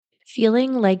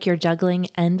Feeling like you're juggling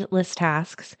endless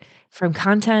tasks from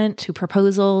content to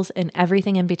proposals and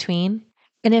everything in between?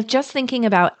 And if just thinking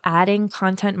about adding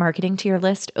content marketing to your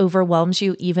list overwhelms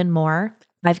you even more,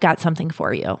 I've got something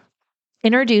for you.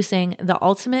 Introducing the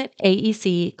Ultimate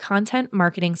AEC Content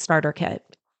Marketing Starter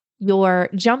Kit, your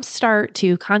jumpstart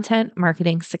to content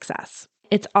marketing success.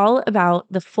 It's all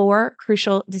about the 4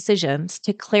 crucial decisions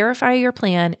to clarify your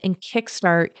plan and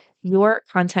kickstart your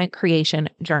content creation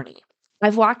journey.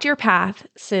 I've walked your path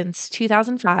since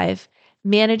 2005,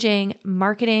 managing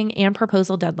marketing and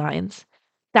proposal deadlines.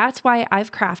 That's why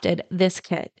I've crafted this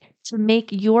kit to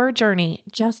make your journey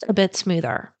just a bit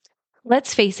smoother.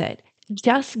 Let's face it,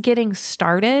 just getting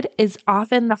started is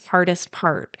often the hardest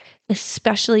part,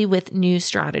 especially with new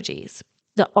strategies.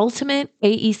 The Ultimate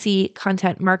AEC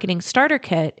Content Marketing Starter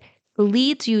Kit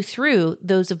leads you through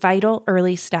those vital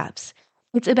early steps.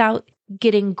 It's about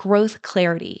getting growth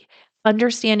clarity,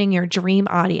 understanding your dream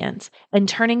audience, and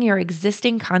turning your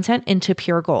existing content into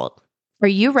pure gold. Are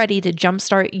you ready to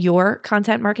jumpstart your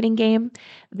content marketing game?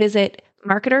 Visit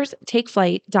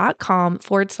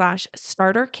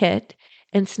marketerstakeflight.com/starter kit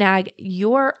and snag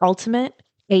your ultimate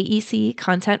AEC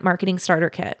content marketing starter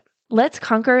kit. Let's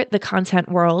conquer the content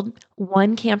world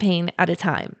one campaign at a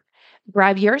time.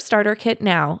 Grab your starter kit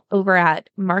now over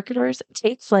at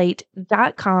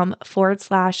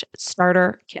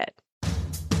marketerstakeflight.com/starter kit.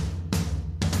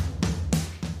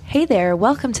 Hey there,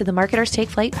 welcome to the Marketers Take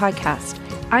Flight podcast.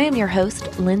 I am your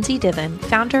host, Lindsay Diven,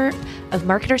 founder of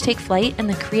Marketers Take Flight and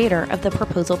the creator of the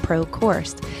Proposal Pro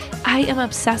course. I am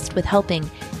obsessed with helping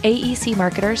AEC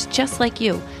marketers just like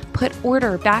you put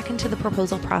order back into the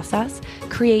proposal process,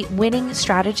 create winning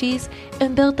strategies,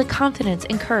 and build the confidence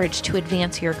and courage to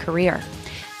advance your career.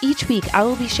 Each week, I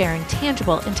will be sharing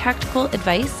tangible and tactical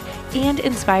advice and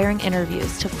inspiring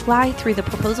interviews to fly through the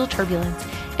proposal turbulence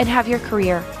and have your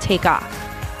career take off.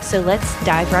 So let's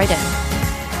dive right in.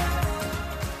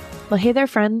 Well, hey there,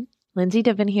 friend. Lindsay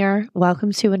Diven here.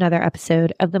 Welcome to another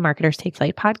episode of the Marketers Take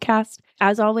Flight podcast.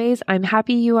 As always, I'm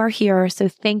happy you are here, so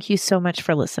thank you so much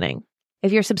for listening.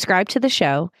 If you're subscribed to the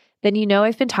show, then you know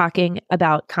I've been talking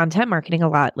about content marketing a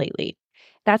lot lately.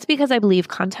 That's because I believe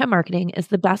content marketing is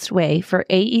the best way for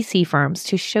AEC firms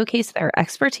to showcase their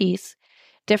expertise,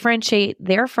 differentiate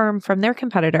their firm from their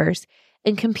competitors,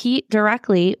 and compete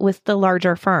directly with the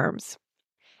larger firms.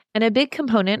 And a big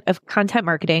component of content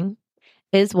marketing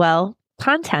is, well,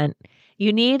 content.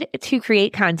 You need to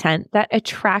create content that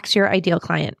attracts your ideal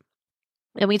client.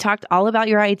 And we talked all about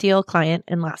your ideal client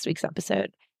in last week's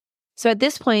episode. So at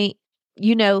this point,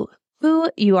 you know who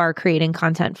you are creating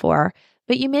content for,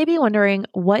 but you may be wondering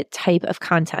what type of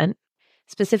content,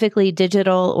 specifically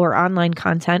digital or online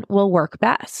content, will work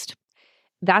best.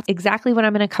 That's exactly what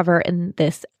I'm going to cover in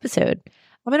this episode.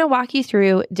 I'm going to walk you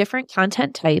through different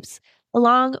content types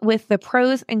along with the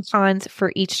pros and cons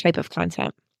for each type of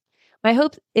content. My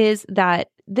hope is that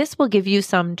this will give you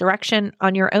some direction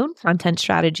on your own content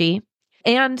strategy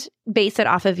and base it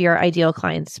off of your ideal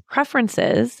client's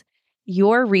preferences,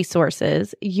 your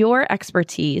resources, your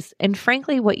expertise, and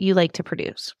frankly, what you like to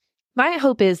produce. My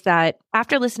hope is that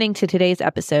after listening to today's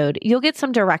episode, you'll get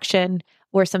some direction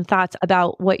or some thoughts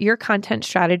about what your content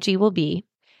strategy will be,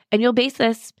 and you'll base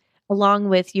this along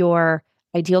with your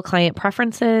ideal client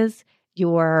preferences,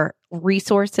 your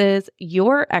resources,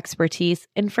 your expertise,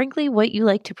 and frankly, what you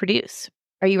like to produce.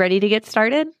 Are you ready to get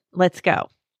started? Let's go.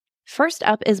 First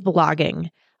up is blogging.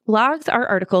 Blogs are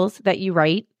articles that you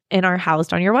write and are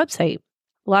housed on your website.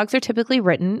 Blogs are typically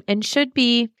written and should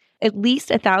be at least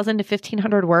 1,000 to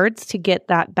 1,500 words to get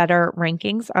that better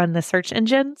rankings on the search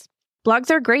engines.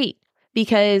 Blogs are great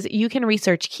because you can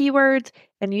research keywords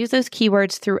and use those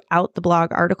keywords throughout the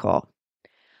blog article.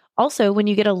 Also, when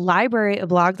you get a library of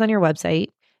blogs on your website,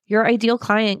 your ideal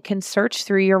client can search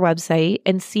through your website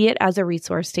and see it as a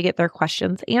resource to get their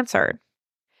questions answered.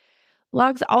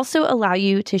 Blogs also allow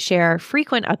you to share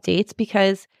frequent updates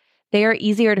because they are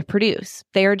easier to produce.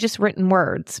 They are just written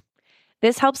words.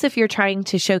 This helps if you're trying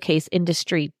to showcase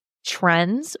industry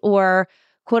trends or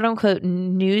quote unquote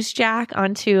newsjack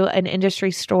onto an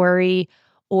industry story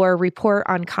or report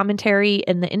on commentary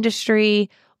in the industry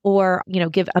or,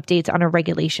 give updates on a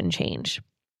regulation change.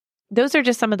 Those are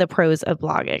just some of the pros of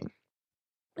blogging.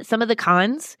 Some of the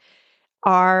cons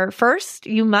are, first,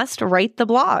 you must write the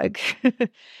blog.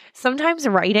 Sometimes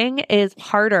writing is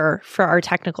harder for our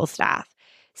technical staff.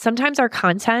 Sometimes our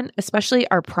content, especially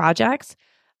our projects,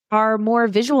 are more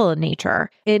visual in nature,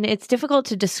 and it's difficult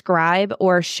to describe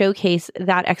or showcase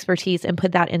that expertise and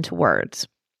put that into words.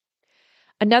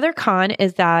 Another con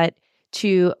is that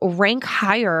to rank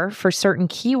higher for certain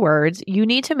keywords, you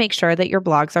need to make sure that your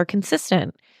blogs are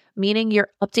consistent. meaning you're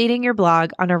updating your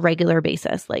blog on a regular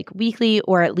basis, like weekly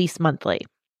or at least monthly.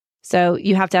 So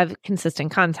you have to have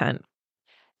consistent content.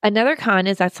 Another con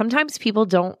is that sometimes people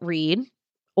don't read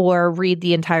or read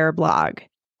the entire blog.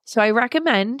 So I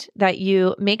recommend that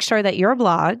you make sure that your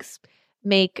blogs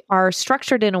are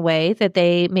structured in a way that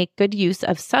they make good use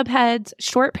of subheads,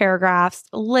 short paragraphs,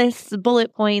 lists,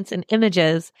 bullet points, and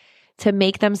images to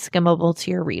make them skimmable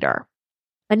to your reader.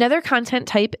 Another content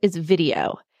type is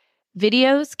video.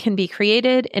 Videos can be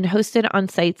created and hosted on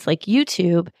sites like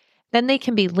YouTube. Then they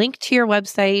can be linked to your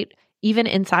website, even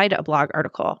inside a blog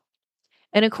article.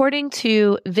 And according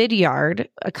to Vidyard,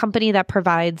 a company that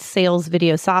provides sales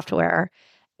video software,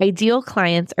 ideal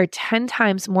clients are 10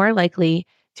 times more likely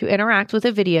to interact with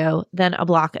a video than a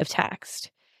block of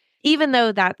text. Even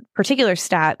though that particular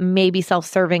stat may be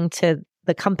self-serving to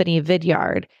the company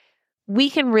Vidyard, we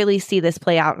can really see this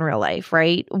play out in real life,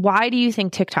 right? Why do you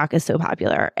think TikTok is so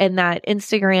popular and that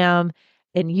Instagram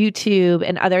and YouTube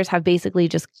and others have basically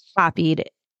just copied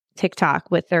TikTok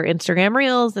with their Instagram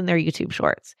Reels and their YouTube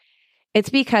Shorts? It's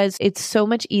because it's so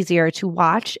much easier to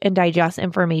watch and digest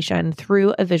information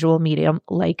through a visual medium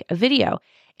like a video.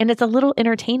 And it's a little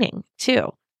entertaining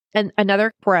too. And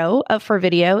another pro for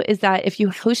video is that if you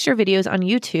host your videos on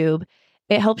YouTube,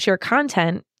 it helps your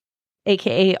content,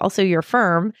 aka also your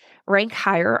firm, rank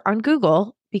higher on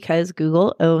Google because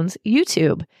Google owns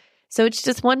YouTube. So it's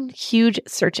just one huge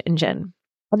search engine.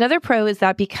 Another pro is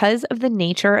that because of the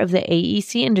nature of the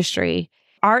AEC industry,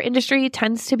 our industry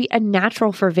tends to be a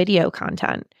natural for video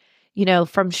content. You know,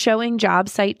 from showing job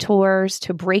site tours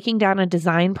to breaking down a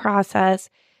design process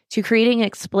to creating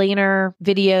explainer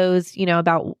videos,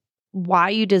 about why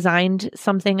you designed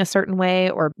something a certain way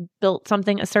or built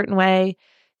something a certain way,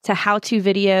 to how-to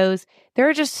videos. There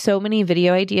are just so many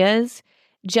video ideas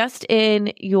just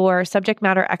in your subject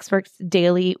matter expert's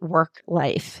daily work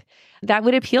life that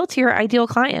would appeal to your ideal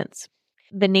clients.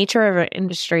 The nature of our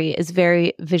industry is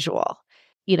very visual,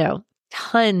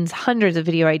 hundreds of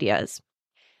video ideas.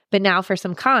 But now for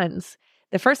some cons.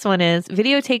 The first one is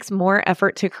video takes more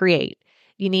effort to create.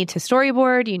 You need to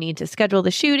storyboard, you need to schedule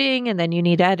the shooting, and then you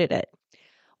need to edit it.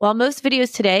 While most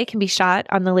videos today can be shot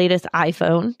on the latest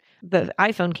iPhone, the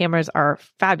iPhone cameras are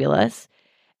fabulous.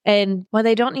 And while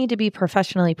they don't need to be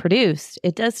professionally produced,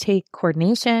 it does take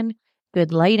coordination,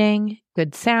 good lighting,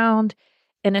 good sound,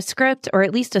 and a script or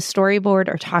at least a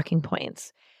storyboard or talking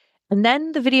points. And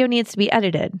then the video needs to be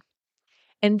edited.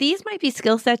 And these might be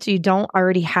skill sets you don't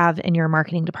already have in your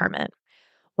marketing department.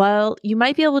 While you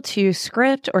might be able to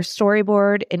script or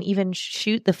storyboard and even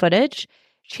shoot the footage,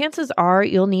 chances are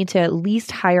you'll need to at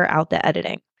least hire out the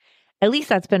editing. At least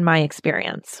that's been my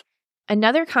experience.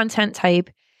 Another content type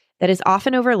that is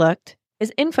often overlooked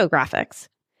is infographics.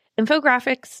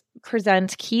 Infographics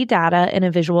present key data in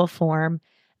a visual form,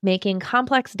 making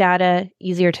complex data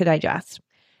easier to digest.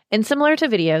 And similar to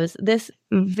videos, this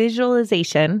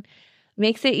visualization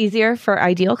makes it easier for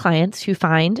ideal clients to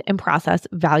find and process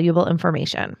valuable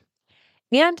information.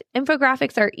 And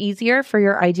infographics are easier for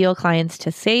your ideal clients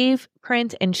to save,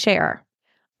 print, and share,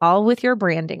 all with your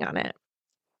branding on it.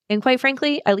 And quite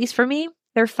frankly, at least for me,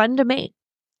 they're fun to make.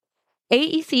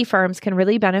 AEC firms can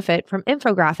really benefit from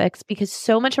infographics because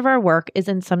so much of our work is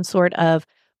in some sort of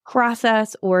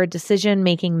process or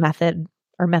decision-making method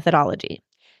or methodology.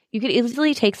 You could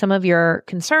easily take some of your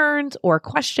concerns or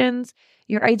questions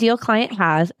your ideal client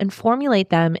has and formulate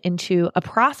them into a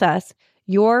process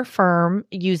your firm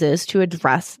uses to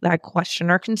address that question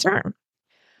or concern.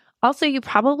 Also, you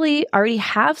probably already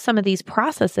have some of these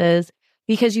processes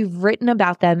because you've written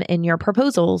about them in your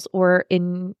proposals or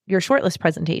in your shortlist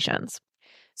presentations.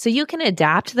 So you can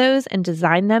adapt those and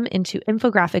design them into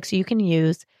infographics you can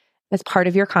use as part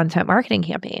of your content marketing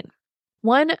campaign.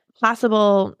 One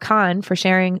possible con for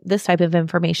sharing this type of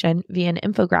information via an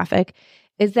infographic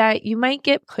is that you might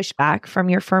get pushback from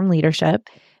your firm leadership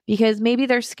because maybe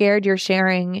they're scared you're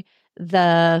sharing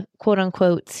the quote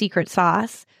unquote secret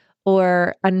sauce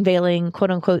or unveiling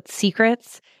quote unquote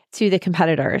secrets to the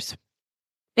competitors.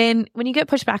 And when you get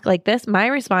pushback like this, my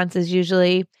response is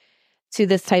usually to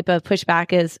this type of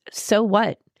pushback is, so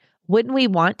what? Wouldn't we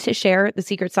want to share the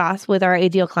secret sauce with our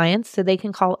ideal clients so they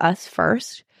can call us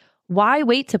first? Why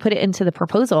wait to put it into the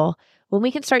proposal when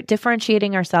we can start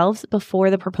differentiating ourselves before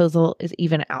the proposal is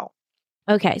even out?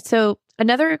 Okay, so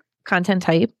another content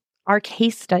type are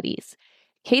case studies.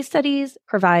 Case studies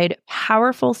provide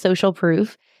powerful social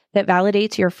proof that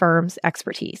validates your firm's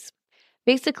expertise.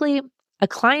 Basically, a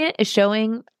client is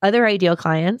showing other ideal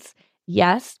clients,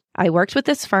 yes, I worked with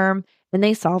this firm and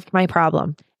they solved my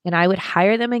problem, and I would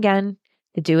hire them again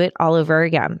to do it all over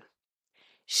again.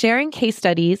 Sharing case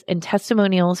studies and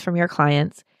testimonials from your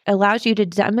clients allows you to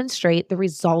demonstrate the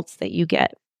results that you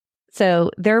get.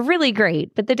 So they're really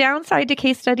great, but the downside to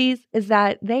case studies is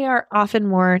that they are often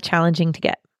more challenging to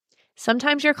get.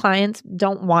 Sometimes your clients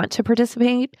don't want to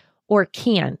participate or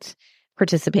can't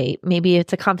participate. Maybe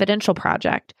it's a confidential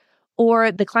project,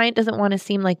 or the client doesn't want to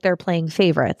seem like they're playing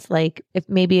favorites, like if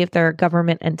they're a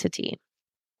government entity.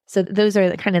 So those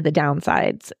are kind of the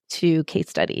downsides to case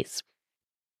studies.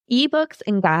 Ebooks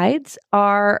and guides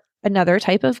are another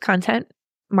type of content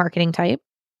marketing type.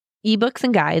 Ebooks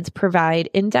and guides provide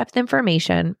in-depth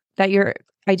information that your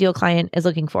ideal client is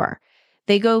looking for.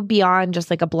 They go beyond just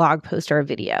like a blog post or a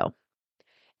video.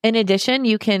 In addition,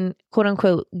 you can quote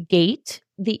unquote gate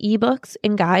the ebooks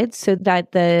and guides so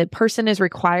that the person is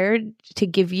required to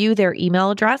give you their email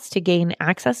address to gain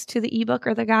access to the ebook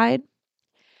or the guide.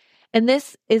 And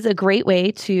this is a great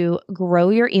way to grow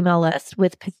your email list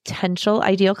with potential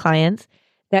ideal clients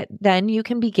that then you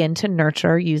can begin to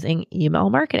nurture using email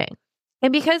marketing.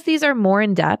 And because these are more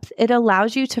in depth, it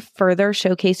allows you to further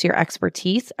showcase your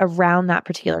expertise around that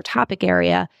particular topic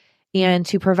area and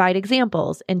to provide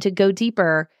examples and to go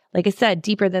deeper, like I said,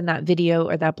 deeper than that video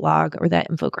or that blog or that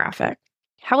infographic.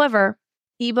 However,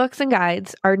 ebooks and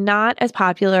guides are not as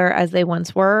popular as they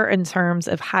once were in terms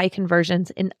of high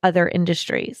conversions in other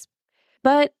industries.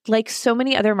 But like so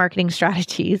many other marketing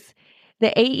strategies,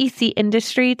 the AEC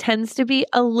industry tends to be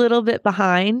a little bit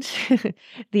behind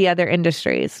the other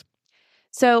industries.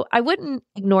 So I wouldn't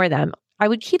ignore them. I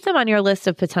would keep them on your list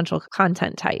of potential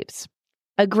content types.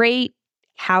 A great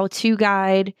how-to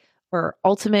guide or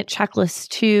ultimate checklist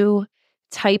 2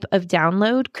 type of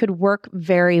download could work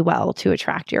very well to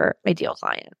attract your ideal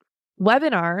client.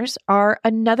 Webinars are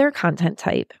another content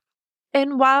type.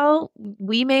 And while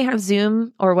we may have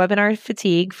Zoom or webinar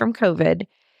fatigue from COVID,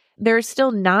 there's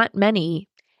still not many,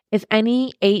 if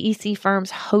any, AEC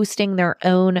firms hosting their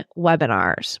own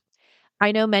webinars.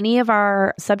 I know many of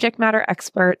our subject matter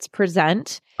experts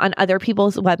present on other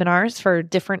people's webinars for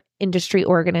different industry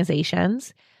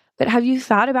organizations, but have you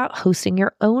thought about hosting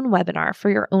your own webinar for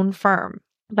your own firm?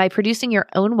 By producing your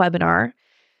own webinar,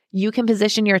 you can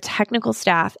position your technical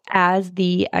staff as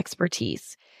the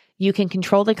expertise. You can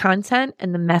control the content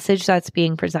and the message that's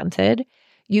being presented.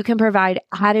 You can provide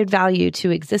added value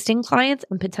to existing clients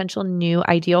and potential new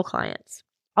ideal clients.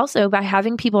 Also, by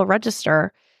having people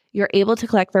register, you're able to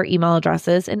collect their email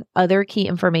addresses and other key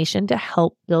information to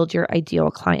help build your ideal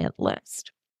client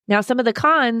list. Now, some of the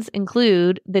cons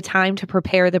include the time to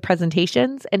prepare the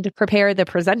presentations and to prepare the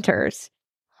presenters.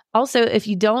 Also, if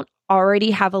you don't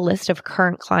already have a list of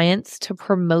current clients to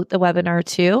promote the webinar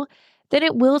to, then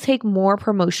it will take more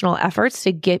promotional efforts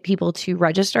to get people to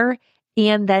register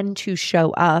and then to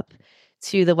show up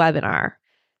to the webinar.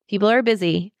 People are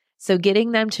busy, so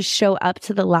getting them to show up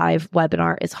to the live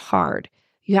webinar is hard.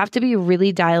 You have to be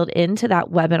really dialed into that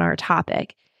webinar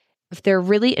topic. If they're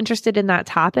really interested in that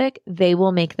topic, they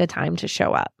will make the time to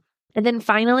show up. And then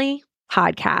finally,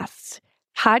 podcasts.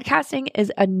 Podcasting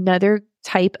is another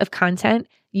type of content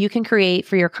you can create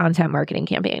for your content marketing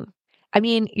campaign. I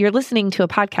mean, you're listening to a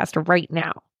podcast right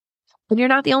now, and you're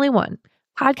not the only one.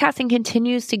 Podcasting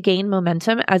continues to gain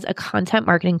momentum as a content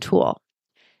marketing tool.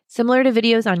 Similar to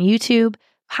videos on YouTube,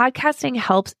 podcasting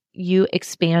helps you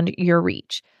expand your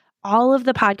reach. All of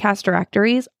the podcast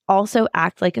directories also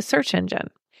act like a search engine.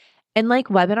 And like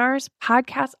webinars,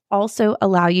 podcasts also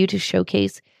allow you to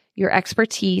showcase your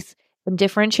expertise and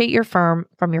differentiate your firm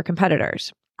from your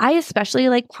competitors. I especially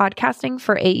like podcasting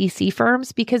for AEC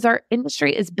firms because our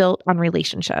industry is built on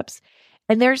relationships.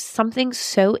 And there's something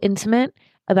so intimate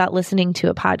about listening to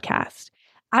a podcast.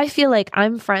 I feel like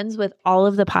I'm friends with all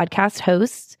of the podcast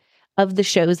hosts of the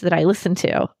shows that I listen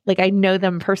to. Like I know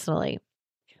them personally.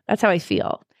 That's how I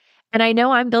feel. And I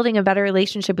know I'm building a better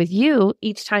relationship with you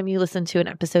each time you listen to an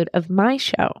episode of my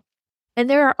show. And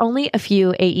there are only a few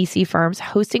AEC firms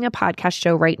hosting a podcast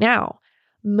show right now.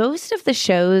 Most of the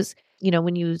shows,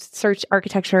 when you search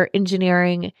architecture,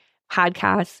 engineering,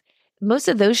 podcasts, most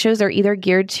of those shows are either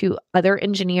geared to other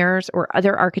engineers or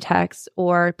other architects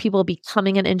or people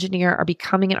becoming an engineer or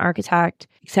becoming an architect,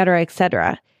 et cetera, et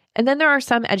cetera. And then there are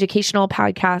some educational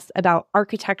podcasts about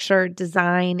architecture,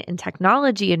 design, and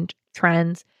technology and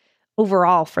trends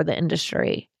overall for the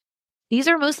industry. These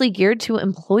are mostly geared to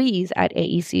employees at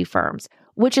AEC firms,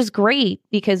 which is great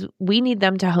because we need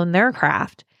them to hone their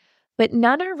craft. But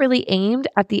none are really aimed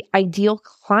at the ideal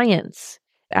clients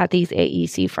at these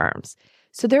AEC firms.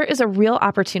 So there is a real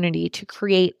opportunity to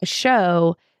create a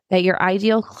show that your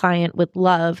ideal client would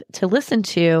love to listen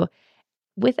to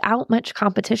without much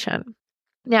competition.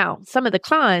 Now, some of the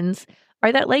cons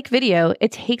are that, like video,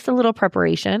 it takes a little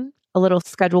preparation, a little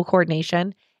schedule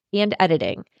coordination, and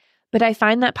editing. but I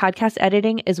find that podcast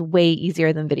editing is way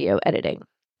easier than video editing.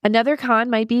 Another con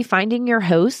might be finding your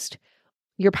host,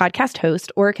 your podcast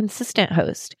host, or a consistent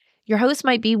host. Your host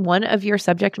might be one of your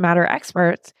subject matter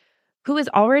experts who is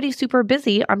already super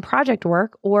busy on project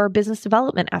work or business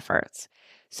development efforts.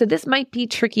 So this might be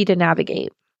tricky to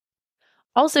navigate.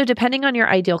 Also, depending on your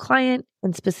ideal client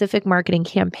and specific marketing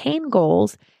campaign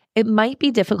goals, it might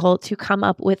be difficult to come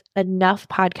up with enough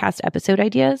podcast episode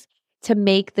ideas to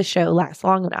make the show last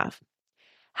long enough.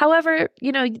 However,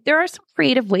 there are some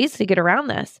creative ways to get around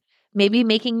this. Maybe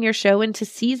making your show into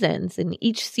seasons, and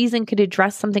each season could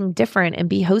address something different and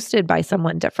be hosted by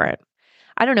someone different.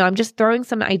 I don't know. I'm just throwing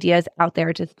some ideas out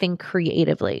there to think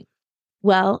creatively.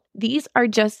 Well, these are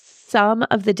just some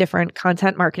of the different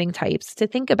content marketing types to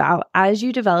think about as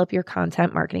you develop your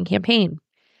content marketing campaign.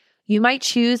 You might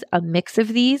choose a mix of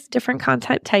these different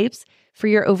content types for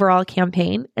your overall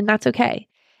campaign, and that's okay.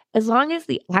 As long as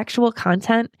the actual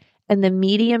content and the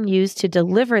medium used to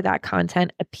deliver that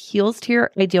content appeals to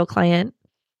your ideal client,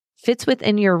 fits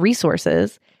within your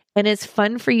resources, and is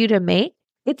fun for you to make,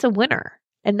 it's a winner.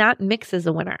 And that mix is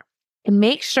a winner. And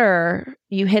make sure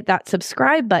you hit that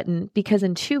subscribe button, because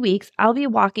in 2 weeks, I'll be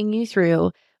walking you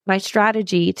through my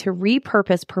strategy to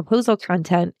repurpose proposal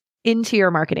content into your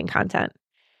marketing content.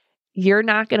 You're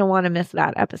not going to want to miss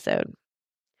that episode.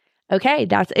 Okay,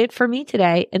 that's it for me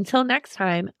today. Until next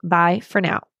time, bye for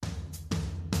now.